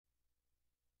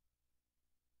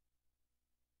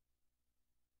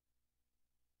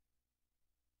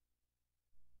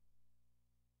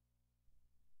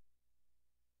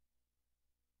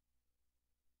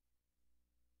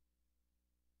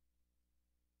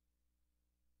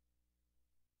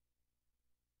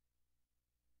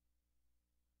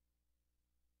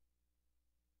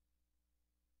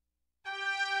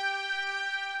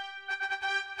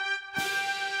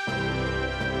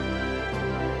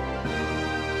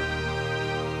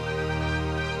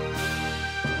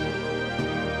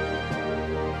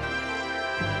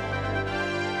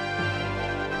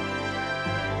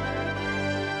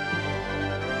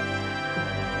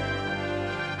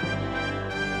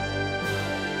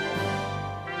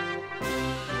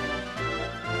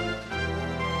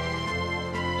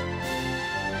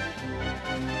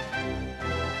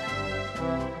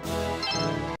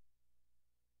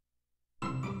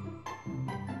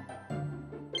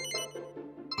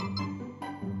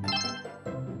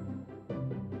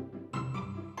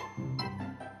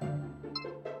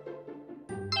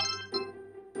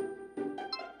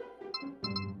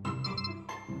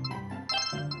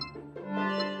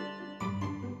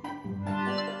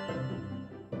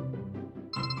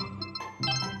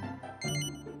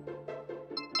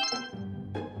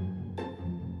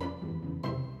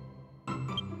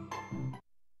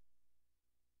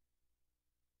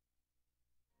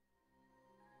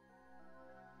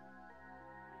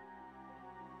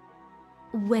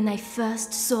When I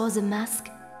first saw the mask,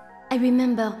 I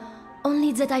remember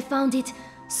only that I found it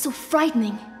so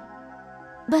frightening.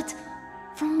 But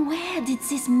from where did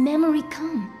this memory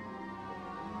come?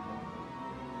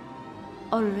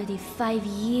 Already 5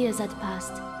 years had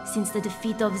passed since the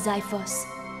defeat of Xiphos,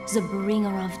 the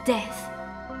bringer of death.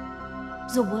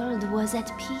 The world was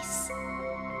at peace.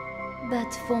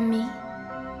 But for me,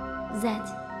 that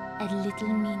had little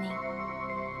meaning.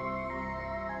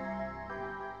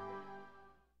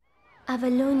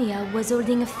 Avalonia was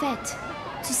holding a fete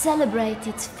to celebrate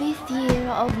its 5th year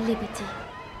of liberty.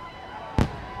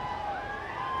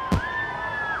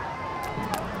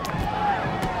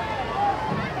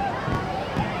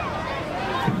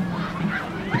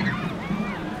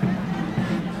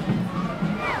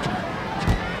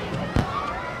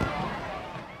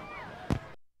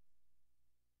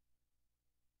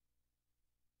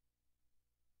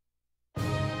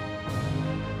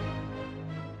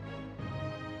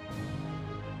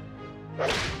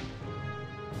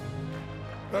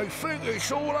 They think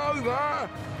it's all over.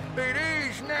 It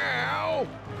is now.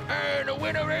 And the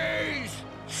winner is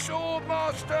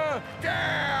Swordmaster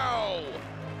Dow.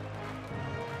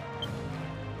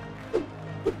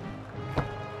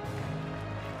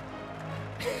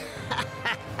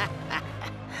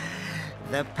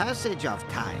 The passage of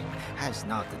time has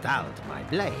not dulled my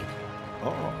blade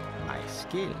or my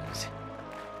skills.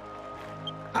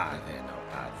 Are there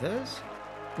no others?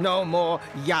 No more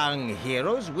young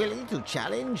heroes willing to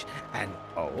challenge an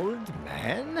old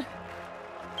man?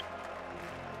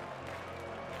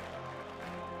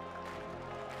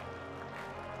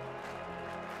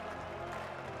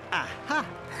 Aha!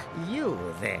 You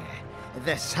there,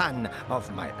 the son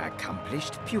of my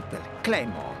accomplished pupil,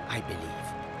 Claymore, I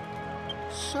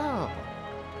believe. So,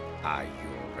 are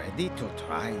you ready to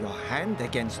try your hand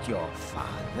against your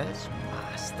father's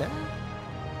master?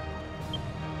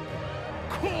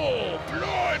 Oh,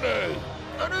 blimey!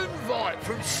 An invite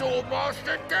from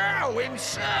Swordmaster Dow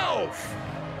himself!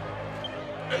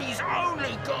 He's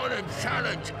only gone and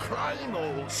challenged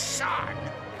Claymore's son.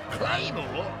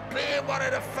 Claymore being one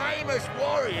of the famous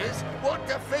warriors what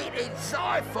defeated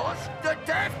Xiphos, the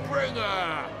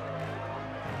Deathbringer!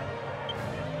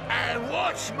 And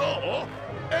what's more,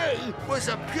 he was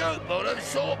a pupil of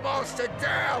Swordmaster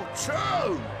Dow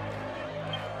too!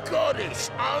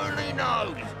 Goddess only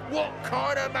knows what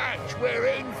kind of match we're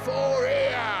in for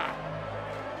here!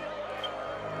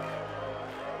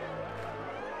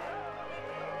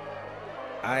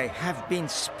 I have been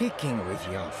speaking with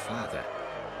your father.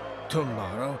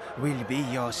 Tomorrow will be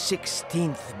your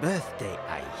 16th birthday,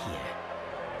 I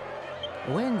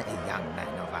hear. When a young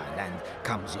man of our land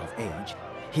comes of age,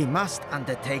 he must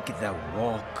undertake the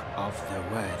Walk of the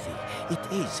Worthy.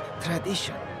 It is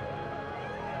tradition.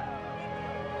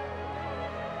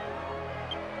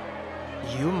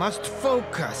 You must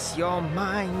focus your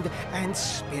mind and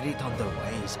spirit on the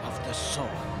ways of the soul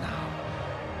now.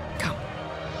 Come,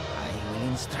 I will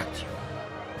instruct you.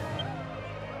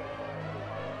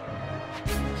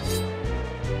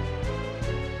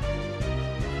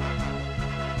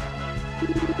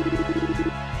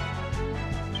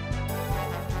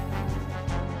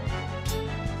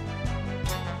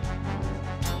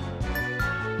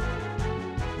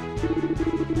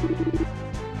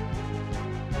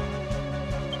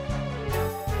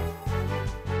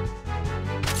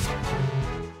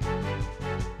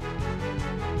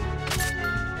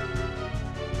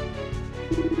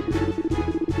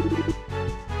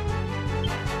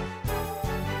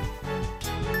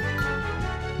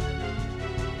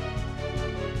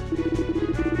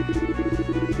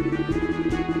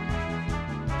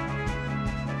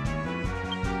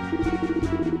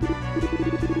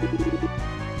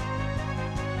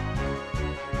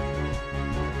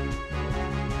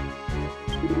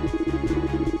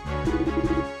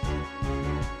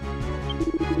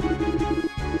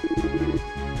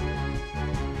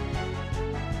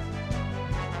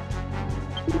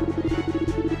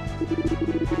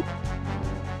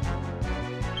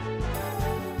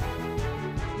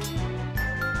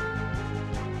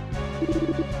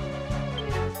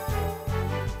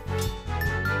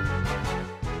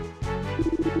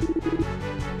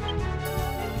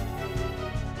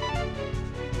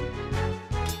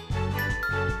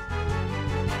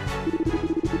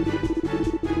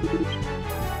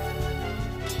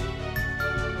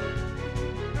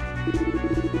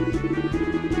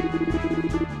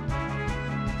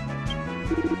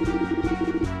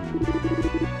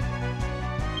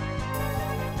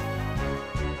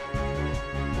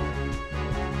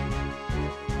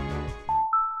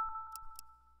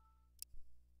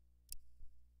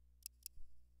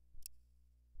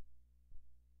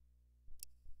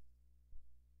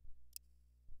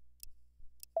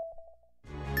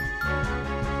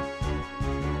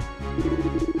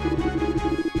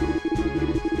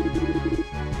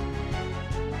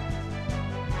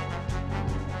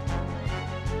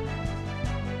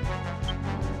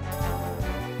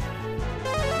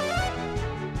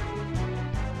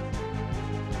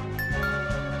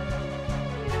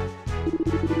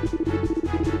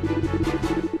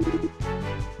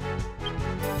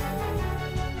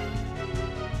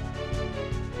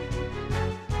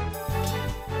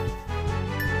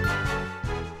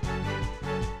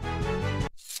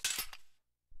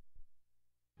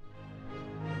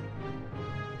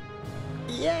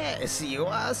 Yes, you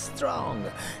are strong.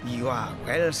 You are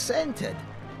well-centered.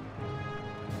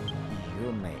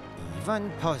 You may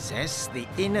even possess the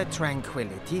inner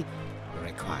tranquility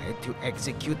required to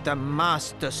execute the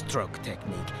master stroke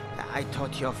technique I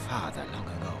taught your father long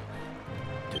ago.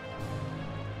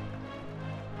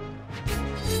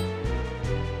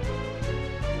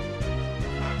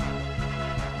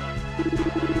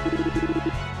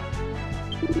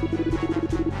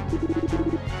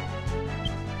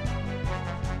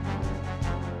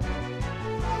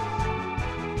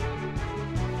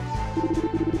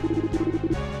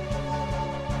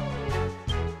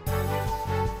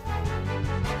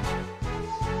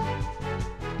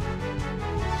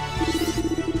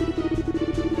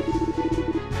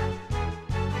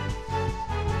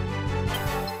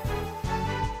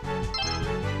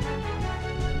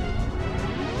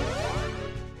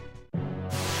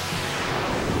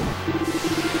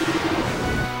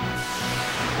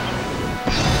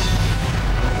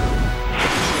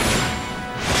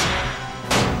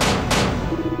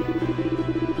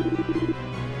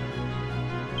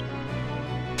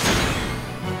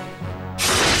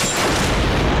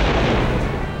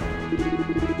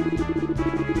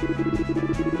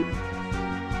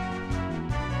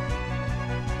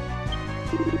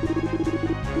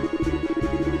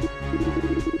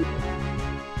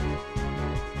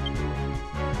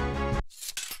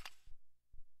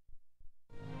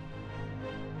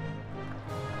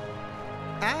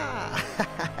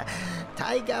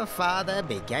 Tiger father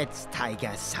begets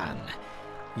tiger son.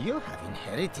 You have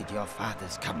inherited your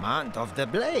father's command of the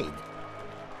blade.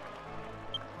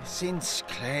 Since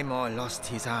Claymore lost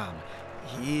his arm,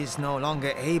 he is no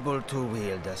longer able to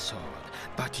wield a sword.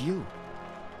 But you,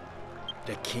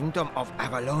 the kingdom of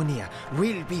Avalonia,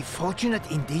 will be fortunate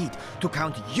indeed to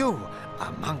count you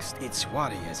amongst its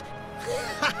warriors.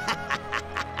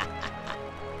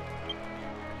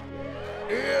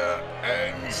 Here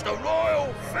ends the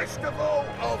Royal Festival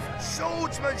of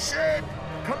Swordsmanship,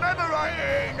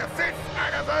 commemorating the 5th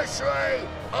anniversary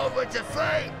of the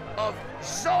defeat of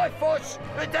Xiphos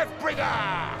the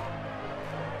Deathbringer.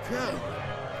 Phew.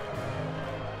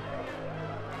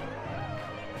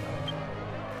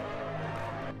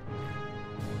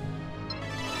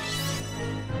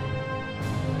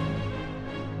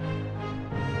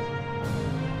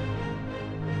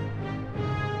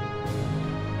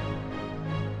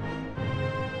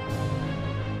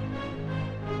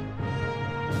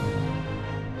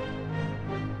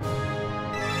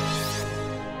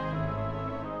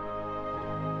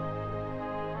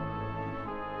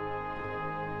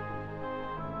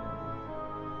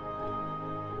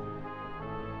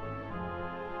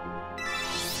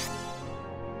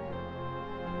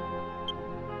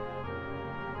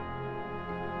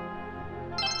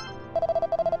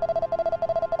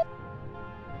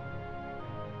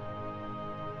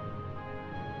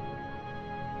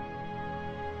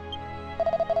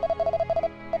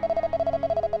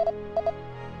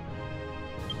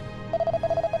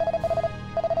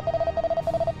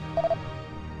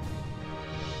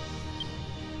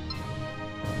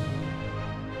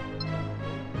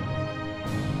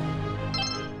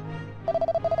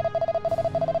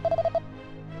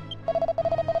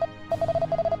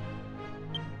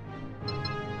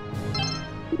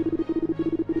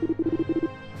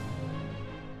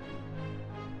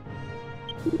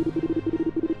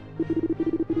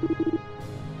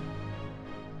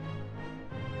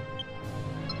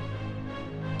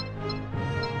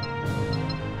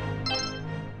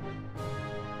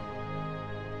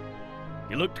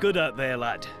 You looked good out there,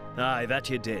 lad. Aye, that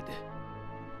you did.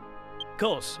 Of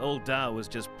course, old Dow was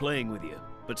just playing with you,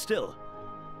 but still.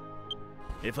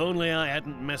 If only I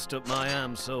hadn't messed up my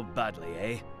arm so badly,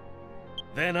 eh?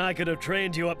 Then I could have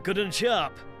trained you up good and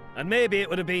sharp, and maybe it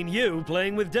would have been you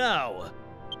playing with Dow.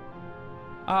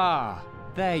 Ah,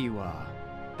 there you are.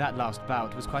 That last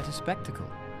bout was quite a spectacle.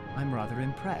 I'm rather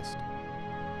impressed.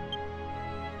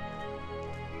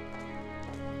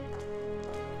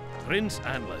 Prince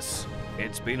Anless,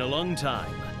 it's been a long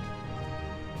time.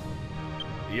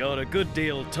 You're a good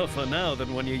deal tougher now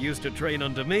than when you used to train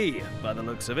under me, by the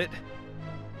looks of it.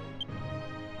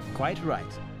 Quite right.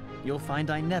 You'll find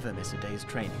I never miss a day's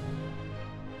training.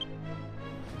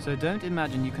 So don't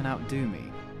imagine you can outdo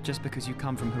me, just because you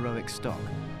come from heroic stock.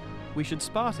 We should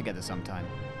spar together sometime.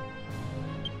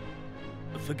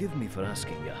 Forgive me for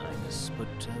asking, Your Highness,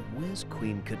 but where's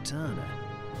Queen Katana?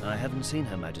 I haven't seen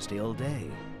Her Majesty all day.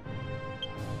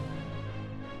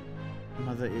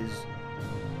 Mother is...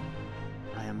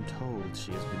 I am told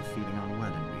she has been feeling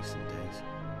unwell in recent days.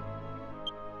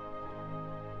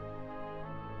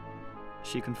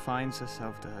 She confines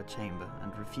herself to her chamber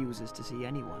and refuses to see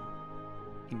anyone.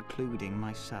 including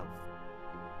myself.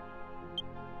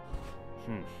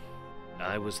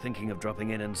 I was thinking of dropping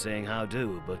in and saying how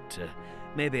do, but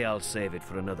maybe I'll save it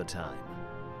for another time.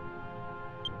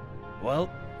 Well,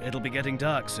 it'll be getting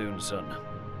dark soon, son.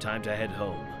 Time to head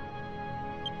home.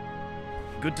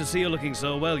 Good to see you looking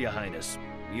so well, Your Highness.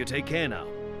 You take care now.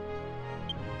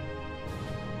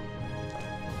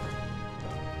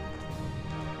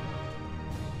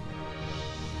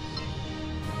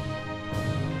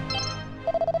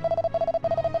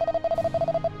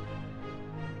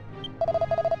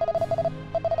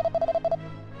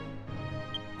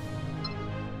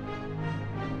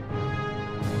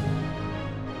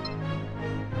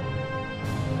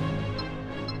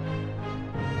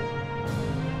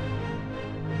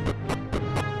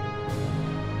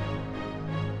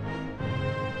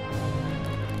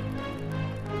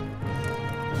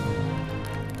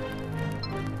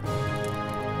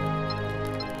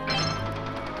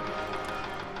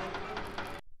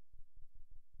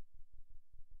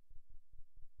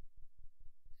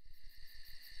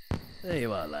 There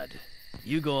you are, lad.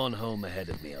 You go on home ahead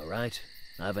of me, all right?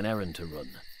 I have an errand to run.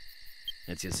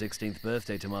 It's your 16th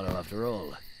birthday tomorrow, after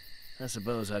all. I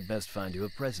suppose I'd best find you a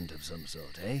present of some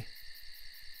sort, eh?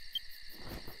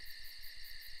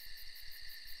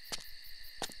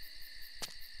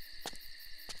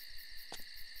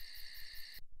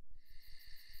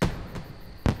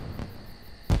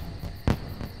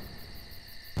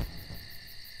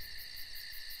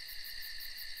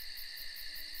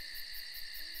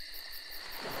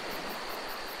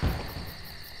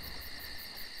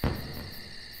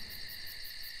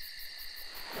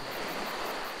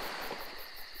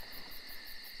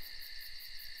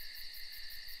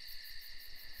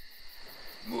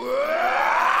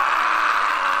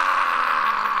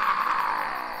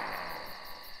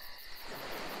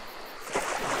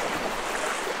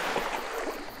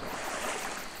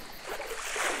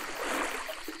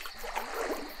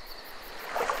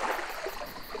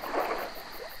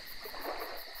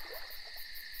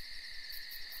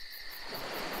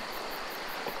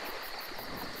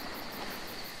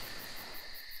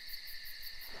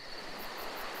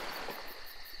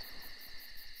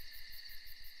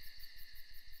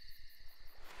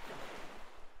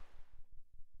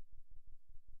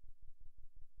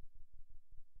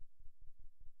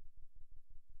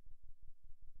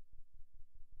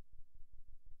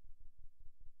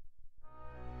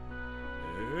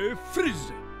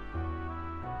 Frizz!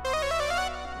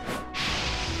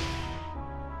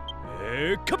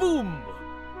 Kaboom!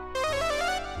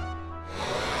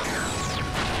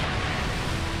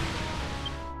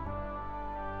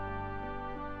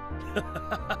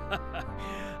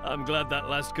 I'm glad that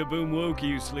last kaboom woke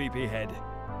you, sleepyhead.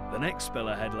 The next spell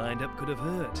I had lined up could have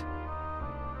hurt.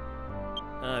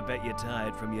 I bet you're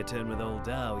tired from your turn with old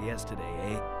Dow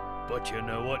yesterday, eh? But you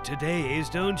know what today is,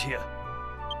 don't you?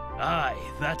 Aye,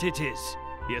 that it is.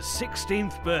 Your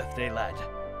 16th birthday, lad.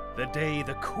 The day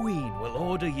the Queen will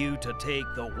order you to take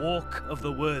the Walk of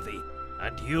the Worthy,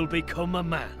 and you'll become a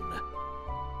man.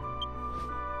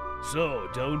 So,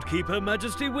 don't keep Her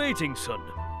Majesty waiting, son.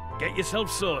 Get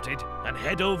yourself sorted and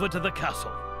head over to the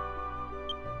castle.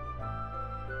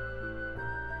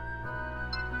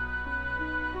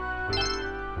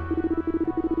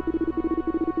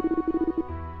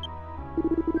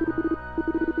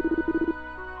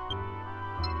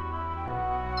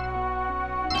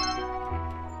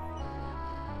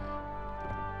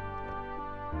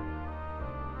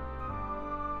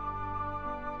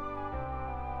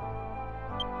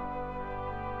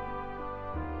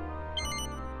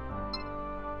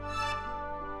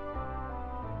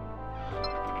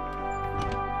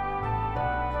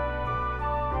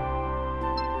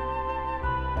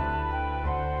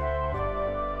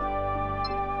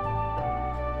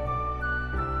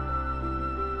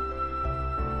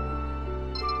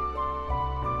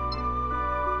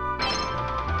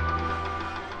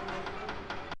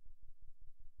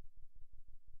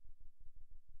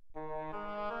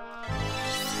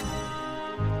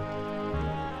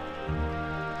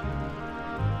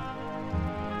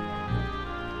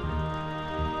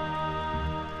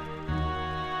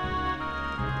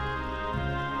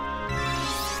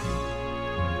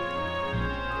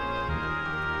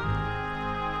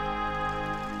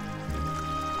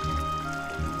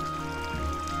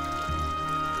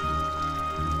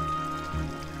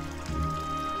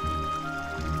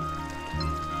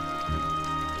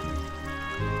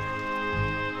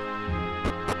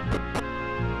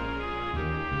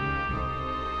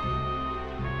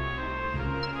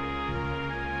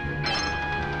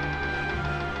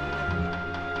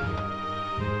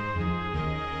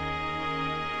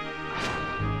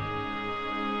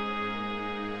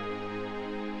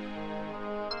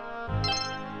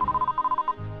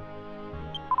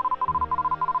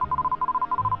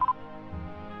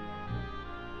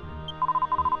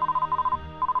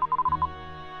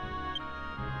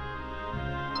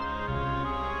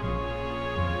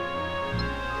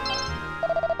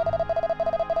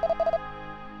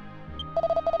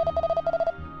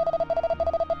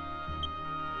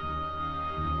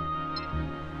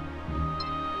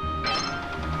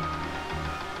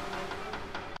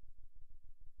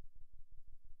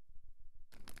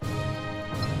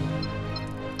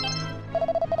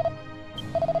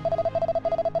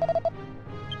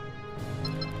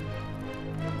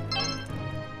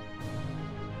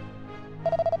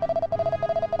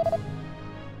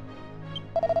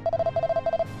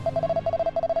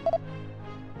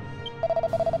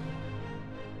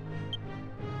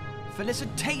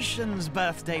 Felicitations,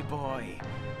 birthday boy!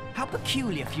 How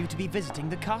peculiar for you to be visiting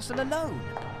the castle alone.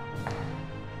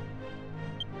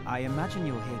 I imagine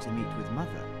you're here to meet with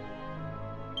Mother.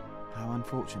 How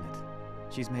unfortunate.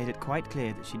 She's made it quite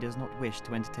clear that she does not wish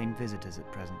to entertain visitors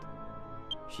at present.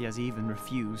 She has even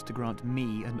refused to grant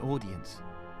me an audience,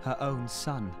 her own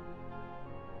son.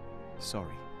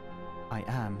 Sorry, I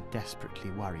am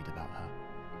desperately worried about her.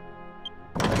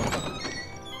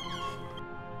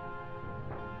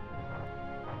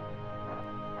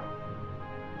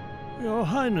 Your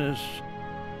Highness,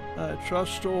 I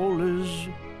trust all is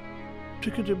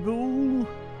tickety-boo.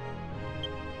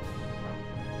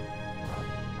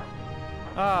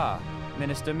 Ah,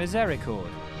 Minister Misericord.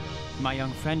 My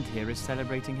young friend here is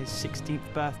celebrating his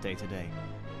 16th birthday today.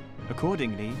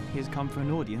 Accordingly, he has come for an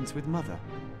audience with Mother.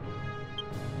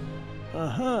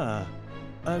 Aha,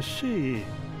 I see.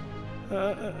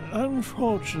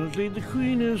 Unfortunately, the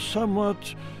Queen is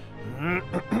somewhat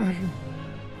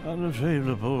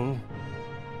unavailable.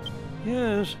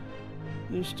 Yes,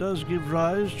 this does give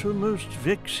rise to a most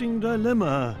vexing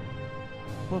dilemma.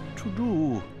 What to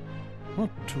do? What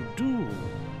to do?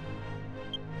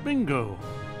 Bingo!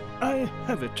 I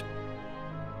have it.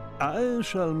 I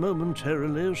shall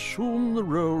momentarily assume the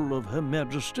role of Her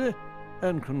Majesty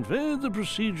and convey the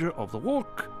procedure of the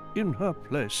walk in her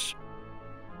place.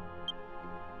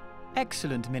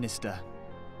 Excellent, Minister.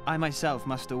 I myself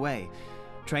must away.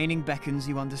 Training beckons,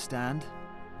 you understand.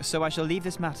 So I shall leave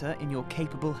this matter in your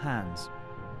capable hands.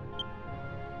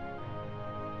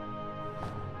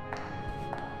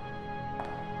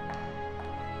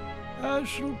 I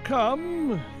shall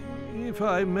come, if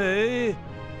I may,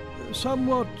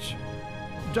 somewhat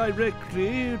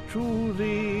directly to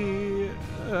the,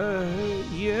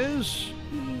 yes,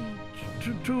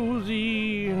 to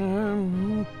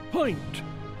the point.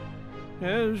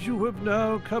 As you have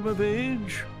now come of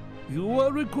age, you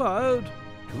are required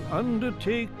to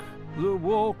undertake the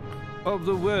Walk of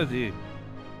the Worthy.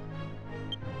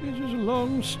 It is a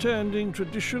long-standing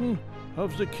tradition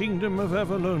of the Kingdom of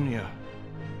Avalonia.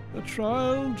 A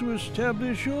trial to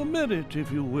establish your merit,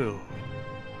 if you will.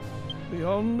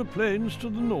 Beyond the plains to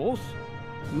the north,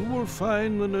 you will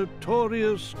find the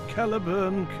notorious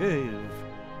Caliburn Cave.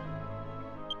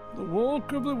 The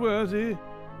Walk of the Worthy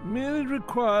merely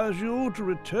requires you to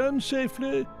return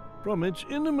safely from its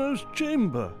innermost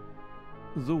chamber,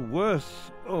 the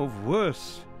Worth of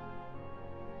Worth.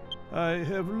 I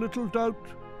have little doubt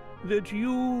that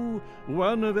you,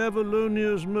 one of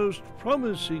Avalonia's most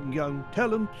promising young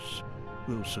talents,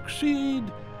 will succeed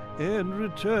and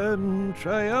return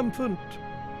triumphant.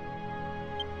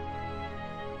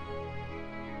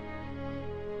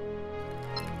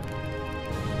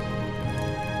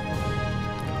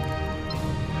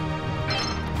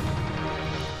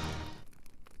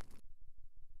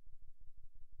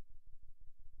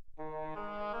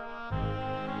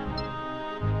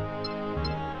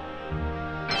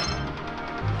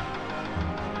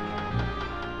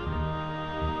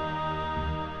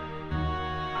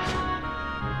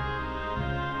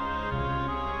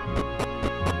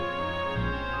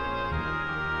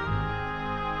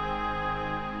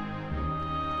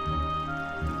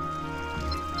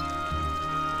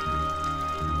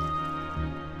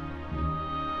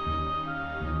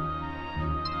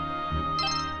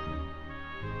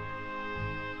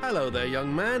 Hello there,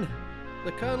 young man.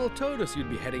 The Colonel told us you'd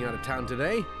be heading out of town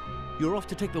today. You're off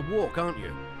to take the walk, aren't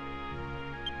you?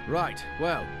 Right,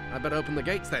 well, I better open the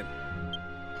gates then.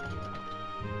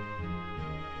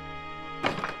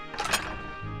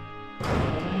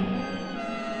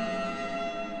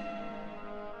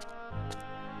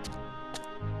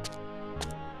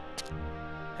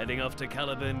 Heading off to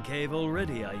Caliburn Cave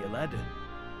already, are you, lad?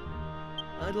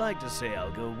 I'd like to say I'll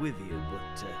go with you,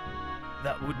 but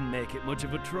that wouldn't make it much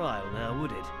of a trial now,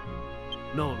 would it?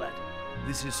 No, lad.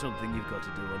 This is something you've got to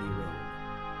do on your own.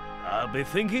 I'll be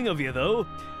thinking of you, though.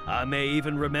 I may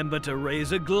even remember to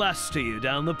raise a glass to you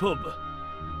down the pub.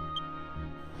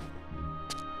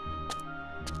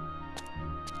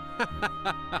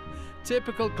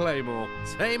 Typical Claymore,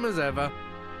 same as ever.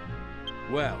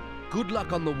 Well, good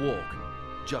luck on the walk.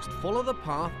 Just follow the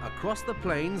path across the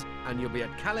plains and you'll be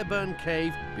at Caliburn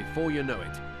Cave before you know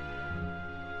it.